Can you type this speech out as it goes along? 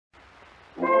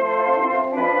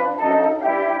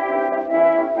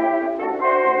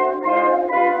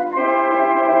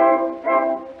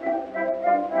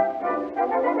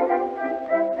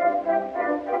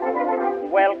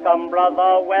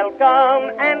brother, welcome,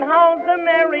 and how's the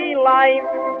merry life?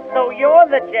 So you're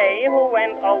the Jay who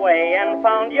went away and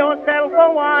found yourself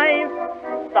a wife.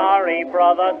 Sorry,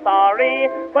 brother, sorry,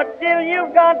 but still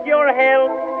you've got your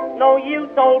health. No use,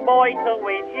 old boy, to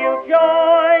wish you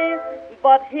joy.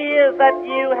 But here's that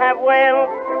you have wealth,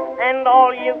 and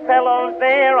all you fellows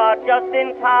there are just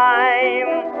in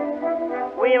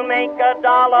time. We'll make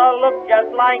 $1 look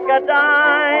just like a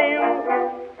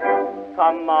dime.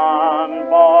 Come on,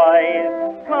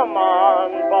 boys, come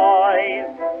on, boys.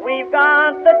 We've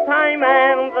got the time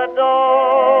and the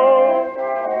dough.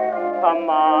 Come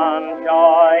on,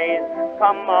 Joyce,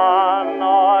 come on,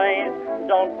 noise.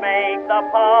 Don't make the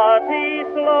party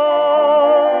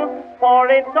slow, for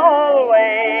it's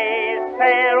always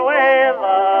fair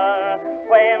weather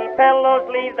when fellows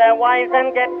leave their wives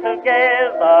and get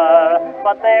together.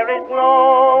 But there is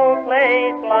no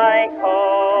place like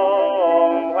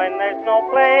home when there's no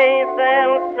place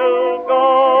else to go.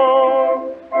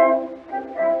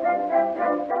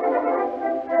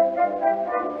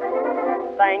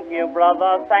 Thank you,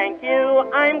 brother, thank you.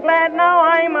 I'm glad now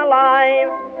I'm alive.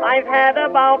 I've had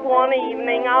about one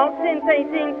evening out since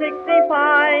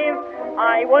 1865.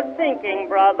 I was thinking,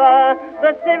 brother,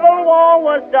 the Civil War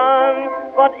was done,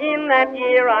 but in that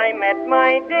year I met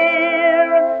my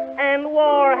dear, and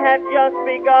war had just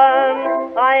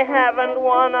begun. I haven't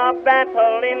won a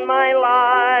battle in my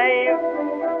life,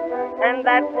 and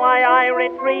that's why I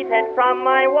retreated from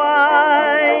my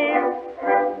wife.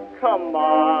 Come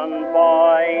on,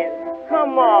 boys,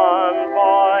 come on,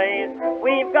 boys,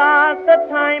 we've got the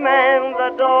time and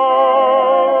the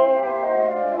dough.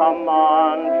 Come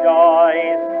on,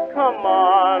 Joyce, come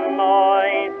on,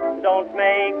 noise, don't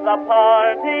make the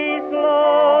party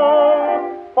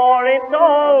slow, for it's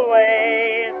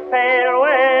always fair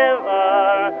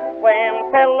weather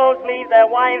when fellows leave their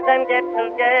wives and get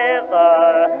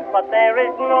together. But there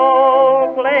is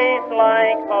no place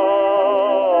like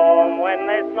home when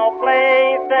there's no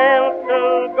place else